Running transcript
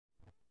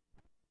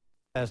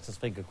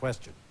Fastest finger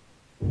question.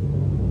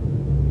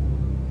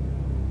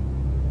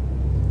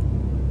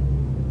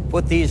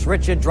 Put these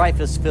Richard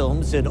Dreyfuss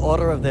films in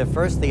order of their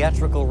first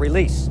theatrical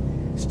release,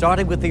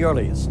 starting with the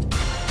earliest.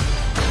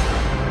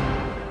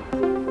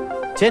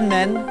 Tin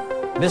Men,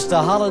 Mr.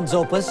 Holland's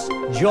Opus,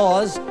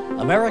 Jaws,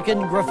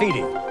 American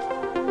Graffiti.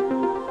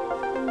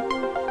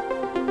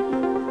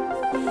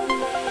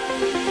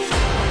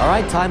 All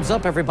right, time's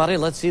up, everybody.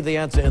 Let's see the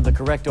answer in the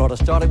correct order,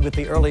 starting with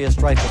the earliest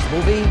Dreyfuss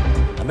movie,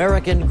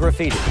 American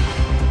Graffiti.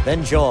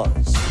 Then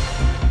Jaws.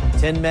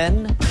 Tin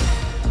Men,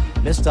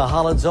 Mr.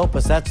 Holland's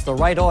Opus. That's the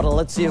right order.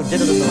 Let's see who did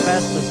it in the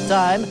fastest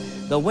time.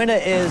 The winner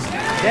is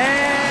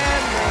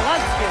Dan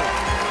Blonsky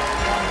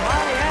from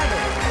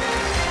Miami.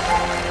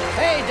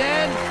 Hey,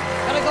 Dan,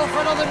 gonna go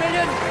for another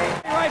million? Be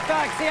right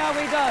back, see how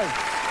he does.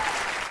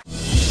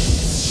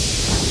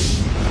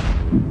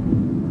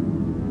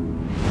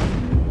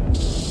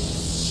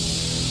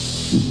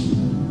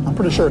 I'm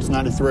pretty sure it's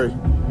 93,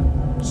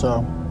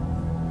 so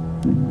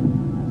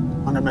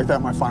I'm gonna make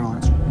that my final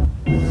answer.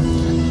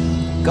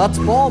 Guts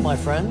ball, my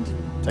friend.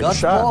 Take Guts a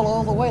shot. ball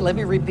all the way. Let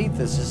me repeat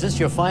this. Is this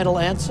your final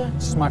answer?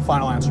 This is my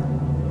final answer.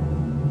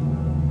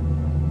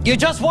 You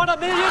just won $1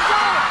 million! Oh!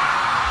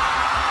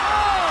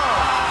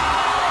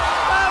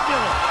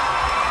 Fabulous!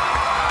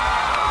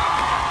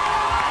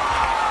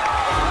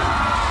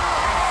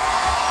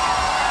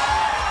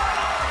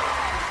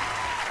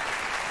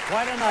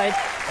 Quite a night.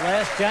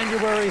 Last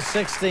January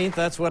 16th,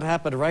 that's what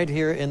happened right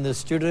here in the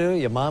studio.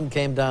 Your mom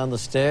came down the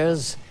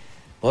stairs.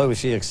 Boy, was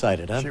she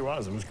excited, huh? She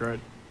was. It was great.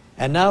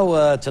 And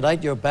now,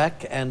 tonight, you're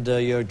back, and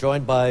you're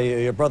joined by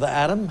your brother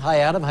Adam. Hi,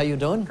 Adam. How you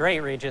doing? Great,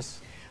 Regis.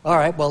 All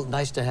right. Well,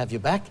 nice to have you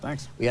back.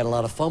 Thanks. We had a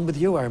lot of fun with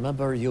you. I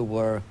remember you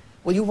were...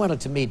 Well, you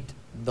wanted to meet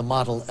the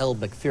model Elle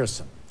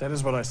Macpherson. That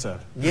is what I said.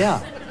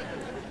 Yeah.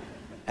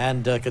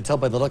 And could tell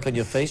by the look on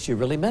your face you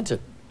really meant it.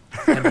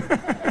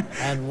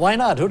 And why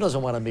not? Who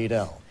doesn't want to meet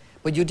Elle?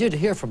 But you did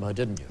hear from her,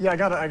 didn't you? Yeah, I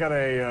got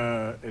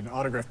an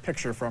autographed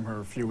picture from her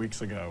a few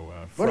weeks ago.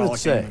 What did it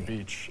say? On the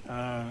beach.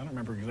 I don't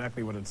remember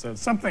exactly what it said.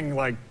 Something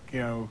like, you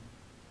know,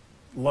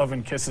 "Love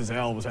and Kisses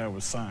Elle" was how it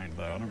was signed,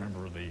 though. I don't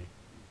remember the...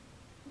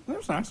 That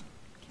was nice.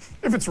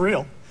 If it's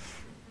real.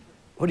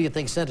 Who do you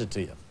think sent it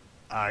to you?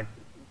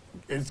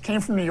 It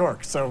came from New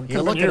York, so...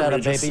 You're looking at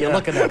it, baby. You're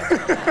looking at it.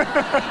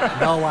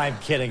 No, I'm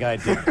kidding. I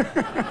didn't.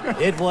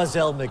 It was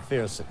Elle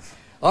Macpherson.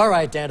 All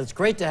right, Dan, it's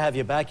great to have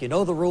you back. You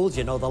know the rules,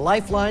 you know the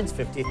lifelines,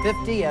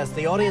 50-50. Ask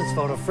the audience,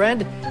 phone a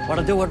friend. Want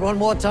to do it one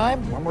more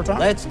time? One more time?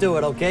 Let's do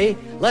it, okay?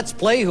 Let's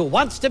play Who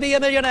Wants to Be a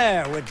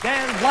Millionaire with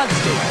Dan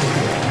Blonsky.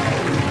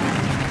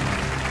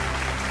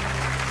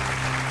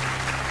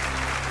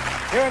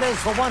 Here it is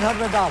for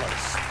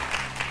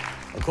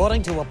 $100.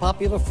 According to a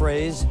popular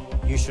phrase,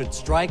 you should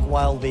strike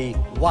while the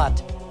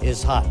what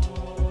is hot.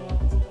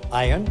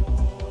 Iron,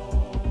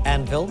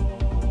 anvil,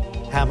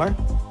 hammer,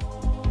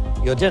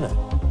 your dinner.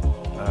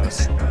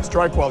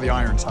 Strike while the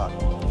iron's hot.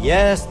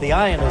 Yes, the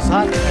iron is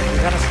hot, and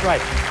you're gonna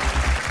strike.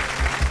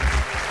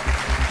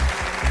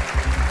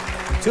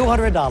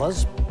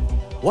 $200.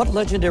 What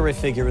legendary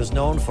figure is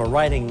known for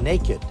riding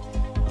naked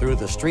through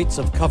the streets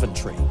of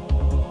Coventry?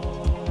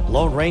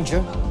 Lone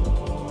Ranger,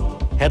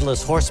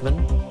 Headless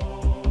Horseman,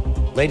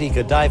 Lady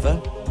Godiva,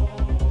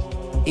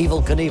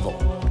 Evel Knievel.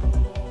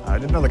 I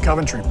didn't know the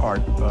Coventry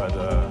part, but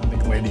I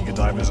think Lady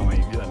Godiva is only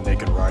a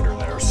naked rider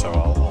there, so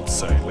I'll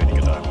say Lady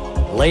Godiva.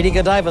 Lady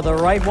Godiva, the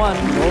right one,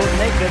 rode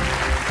naked.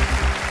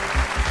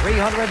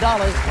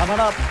 $300 coming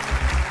up.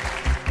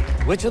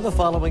 Which of the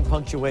following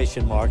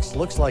punctuation marks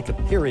looks like a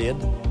period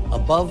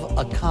above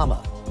a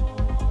comma?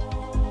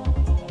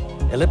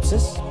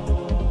 Ellipsis,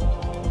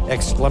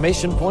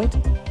 exclamation point,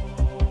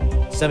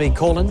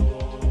 semicolon,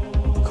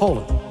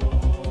 colon.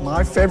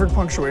 My favorite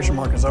punctuation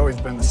mark has always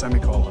been the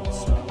semicolon,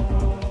 so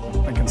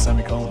I'm thinking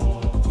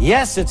semicolon.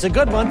 Yes, it's a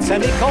good one.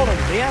 Semicolon,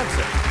 the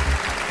answer.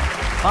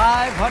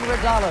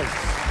 $500.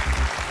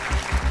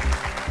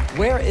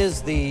 Where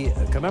is the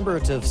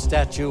commemorative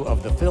statue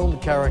of the film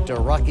character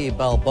Rocky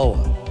Balboa?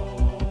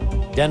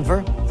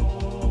 Denver,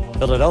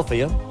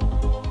 Philadelphia,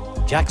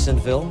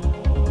 Jacksonville,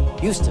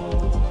 Houston.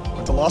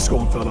 Went to law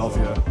school in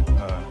Philadelphia.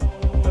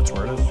 That's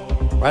where it is.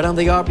 Right on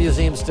the Art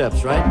Museum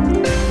steps, right?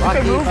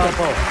 Rocky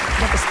Balboa.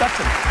 Not the steps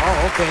in.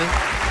 Oh, okay.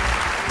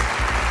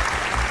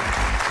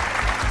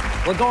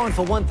 We're going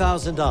for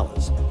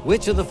 $1,000.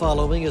 Which of the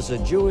following is a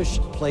Jewish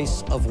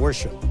place of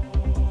worship?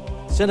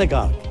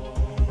 Synagogue,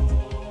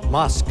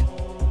 mosque,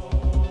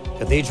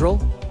 cathedral,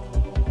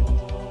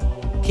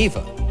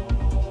 kiva.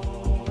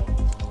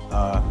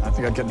 I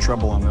think I'd get in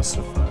trouble on this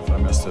if I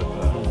missed it.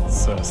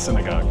 It's a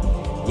synagogue.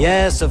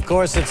 Yes, of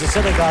course, it's a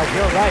synagogue.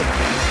 You're right.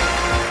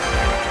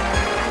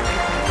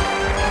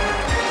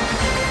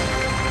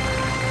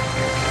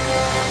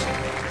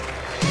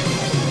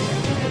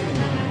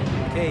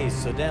 Okay,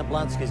 so Dan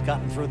Blonsky's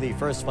gotten through the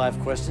first 5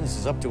 questions.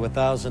 He's up to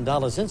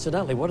 $1,000.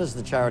 Incidentally, what is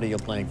the charity you're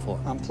playing for?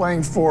 I'm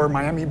playing for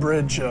Miami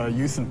Bridge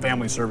Youth and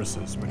Family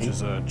Services, which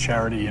is a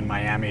charity in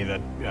Miami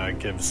that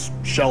gives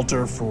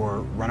shelter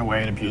for runaway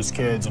and abused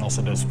kids and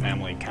also does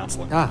family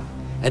counseling. Ah,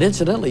 And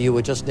incidentally, you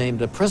were just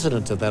named a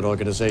president of that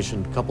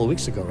organization a couple of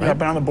weeks ago, right? Yeah, I've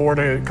been on the board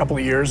a couple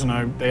of years,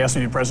 and they asked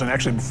me to be president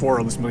actually before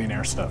all this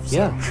Millionaire stuff. So.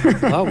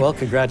 Yeah. Oh, well,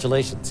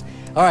 congratulations.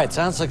 All right,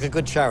 sounds like a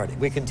good charity.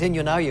 We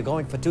continue now. You're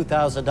going for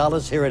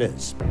 $2,000. Here it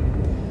is.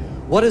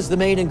 What is the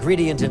main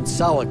ingredient in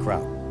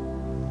sauerkraut?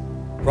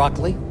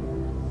 Broccoli,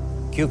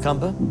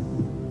 cucumber,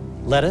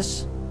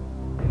 lettuce,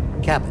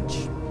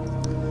 cabbage.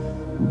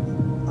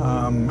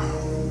 I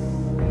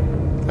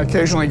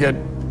occasionally get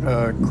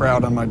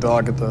crowd on my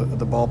dog at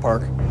the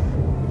ballpark,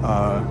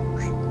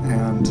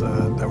 and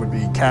that would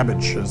be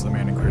cabbage as the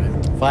main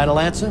ingredient. Final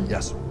answer?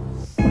 Yes.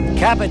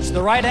 Cabbage,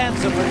 the right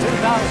answer for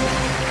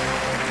 $2,000.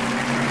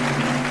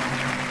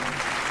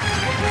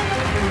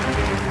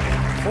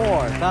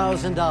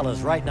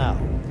 $4,000 right now.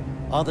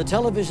 On the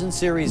television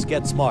series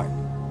Get Smart,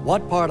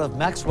 what part of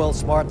Maxwell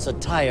Smart's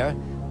attire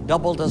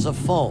doubled as a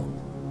phone?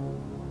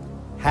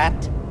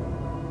 Hat,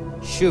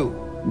 shoe,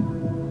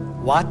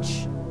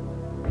 watch,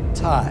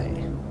 tie.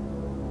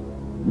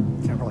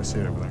 Can't really see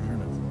it over there. Here it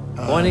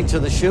is. Pointing to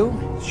the shoe?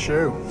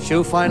 Shoe.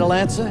 Shoe, final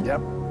answer?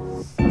 Yep.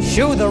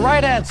 Shoe, the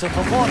right answer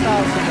for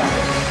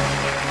 $4,000.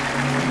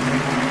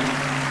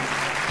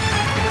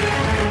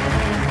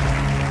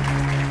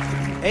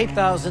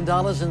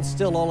 $8,000, and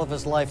still all of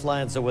his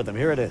lifelines are with him.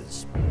 Here it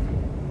is.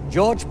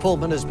 George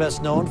Pullman is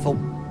best known for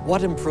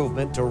what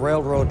improvement to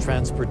railroad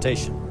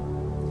transportation?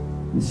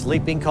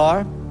 Sleeping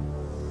car,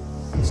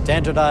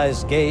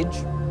 standardized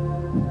gauge,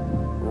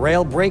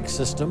 rail brake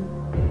system,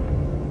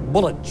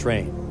 bullet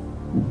train.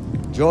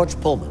 George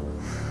Pullman.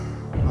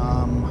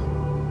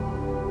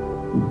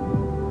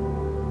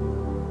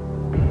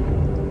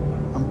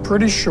 I'm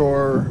pretty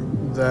sure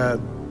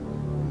that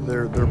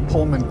they're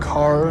Pullman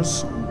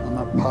cars. I'm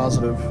not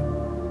positive,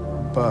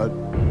 but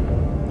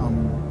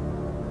I'm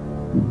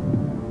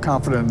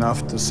confident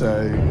enough to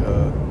say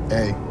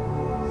A.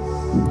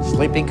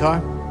 Sleeping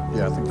car?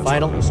 Yeah, I think that's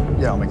final. What it is.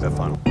 Yeah, I'll make that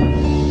final.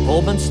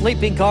 Pullman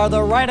sleeping car,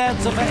 the right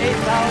answer for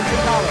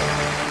 $8,000.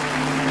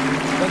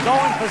 We're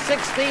going for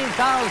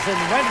 $16,000.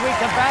 When we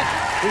come back,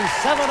 he's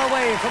 7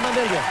 away from $1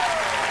 million.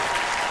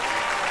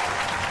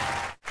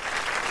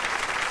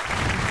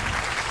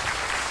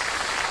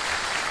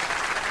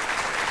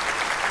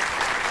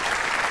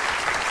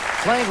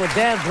 Playing with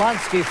Dan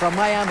Blonsky from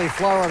Miami,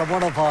 Florida,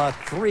 one of our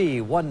 3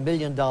 $1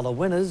 million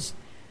winners,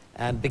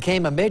 and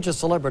became a major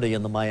celebrity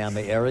in the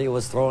Miami area.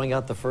 Was throwing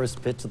out the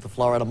first pitch at the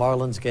Florida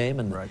Marlins game,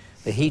 and right.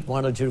 The Heat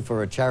wanted you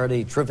for a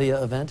charity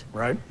trivia event.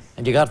 Right.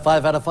 And you got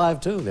 5 out of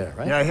 5 too there,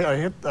 right?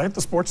 Yeah, I hit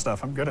the sports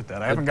stuff. I'm good at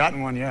that. I haven't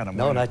gotten one yet.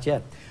 No, not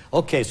yet.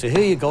 Okay, so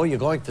here you go. You're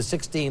going for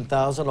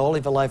 $16,000. All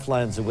of your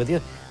lifelines are with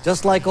you.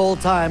 Just like old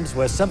times,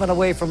 we're 7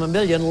 away from $1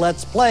 million.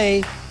 Let's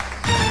play.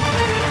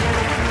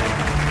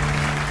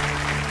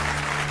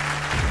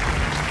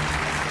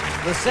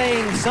 The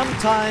saying,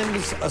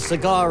 sometimes a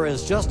cigar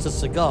is just a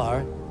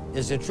cigar,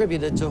 is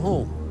attributed to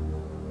whom?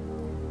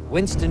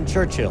 Winston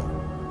Churchill,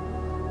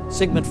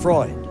 Sigmund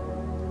Freud,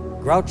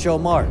 Groucho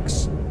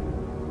Marx,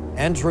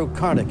 Andrew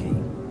Carnegie.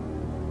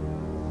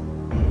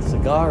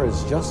 Cigar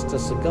is just a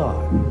cigar.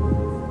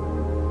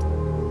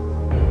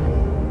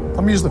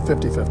 Let me use the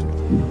 50-50.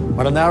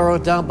 Want to narrow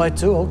it down by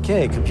 2?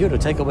 Okay, computer,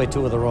 take away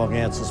 2 of the wrong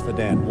answers for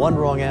Dan. 1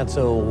 wrong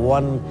answer,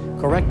 1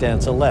 correct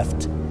answer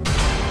left.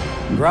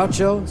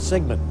 Groucho,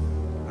 Sigmund.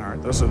 All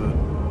right, those are the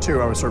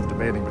 2 I was sort of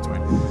debating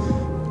between.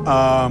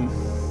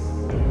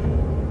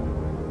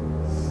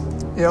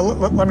 Yeah,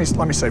 let me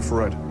say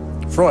Freud.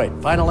 Freud,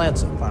 final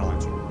answer. Final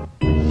answer.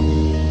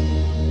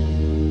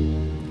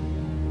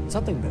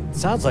 Something that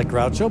sounds like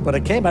Groucho, but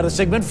it came out of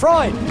Sigmund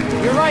Freud.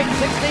 You're right,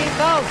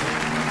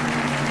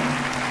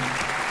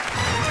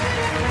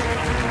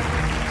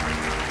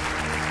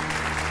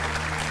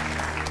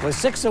 16,000. We're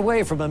 6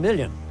 away from $1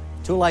 million.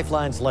 2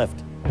 lifelines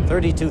left,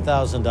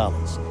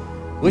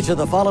 $32,000. Which of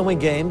the following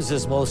games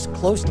is most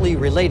closely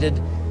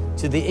related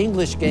to the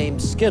English game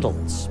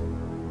Skittles?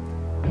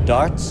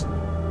 Darts,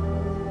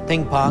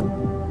 ping pong,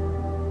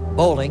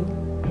 bowling,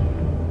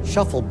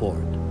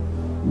 shuffleboard.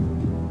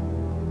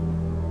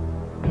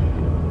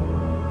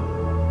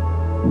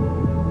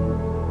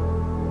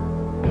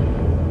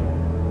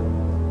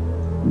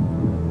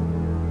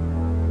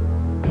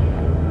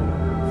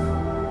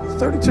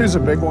 $32 is a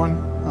big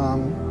one.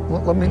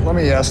 Let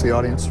me ask the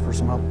audience for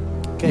some help.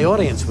 Okay,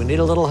 audience, we need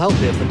a little help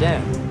here for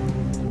Dan.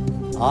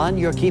 On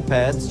your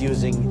keypads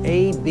using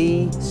A,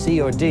 B, C,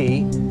 or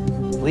D,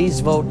 please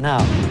vote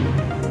now.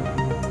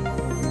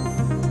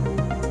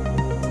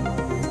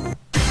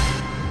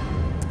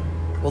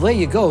 Well, there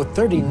you go.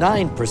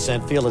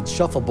 39% feel it's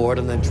shuffleboard,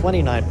 and then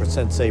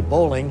 29% say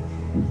bowling.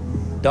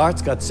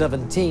 Darts got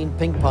 17,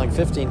 ping pong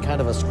 15, kind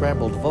of a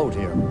scrambled vote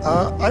here.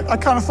 I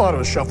kind of thought it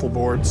was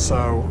shuffleboard,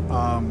 so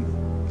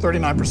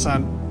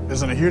 39%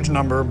 isn't a huge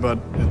number, but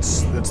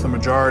it's the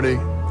majority,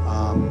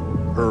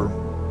 or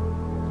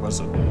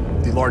was it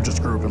the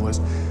largest group at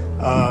least?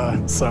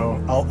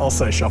 So I'll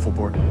say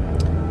shuffleboard.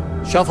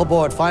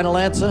 Shuffleboard, final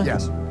answer?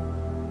 Yes.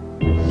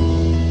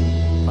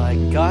 My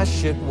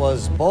gosh, it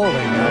was bowling.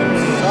 I'm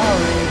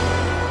sorry.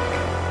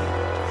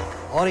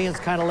 Audience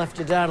kind of left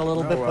you down a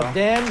little bit, well. but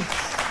Dan,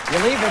 You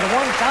leave with 1,000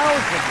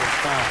 this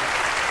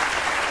time.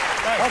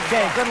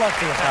 Okay, good luck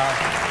to you, pal.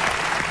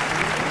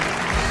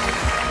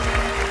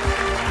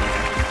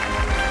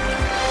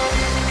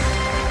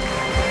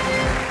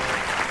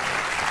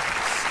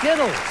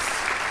 Skittles.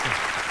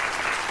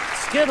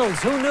 Skittles,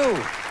 who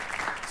knew?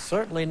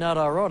 Certainly not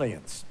our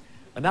audience.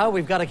 And now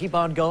we've got to keep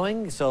on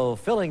going, so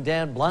filling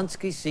Dan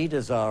Blonsky's seat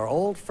is our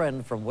old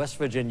friend from West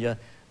Virginia,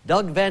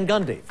 Doug Van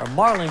Gundy from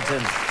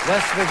Marlington,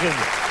 West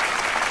Virginia.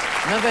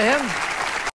 Remember him?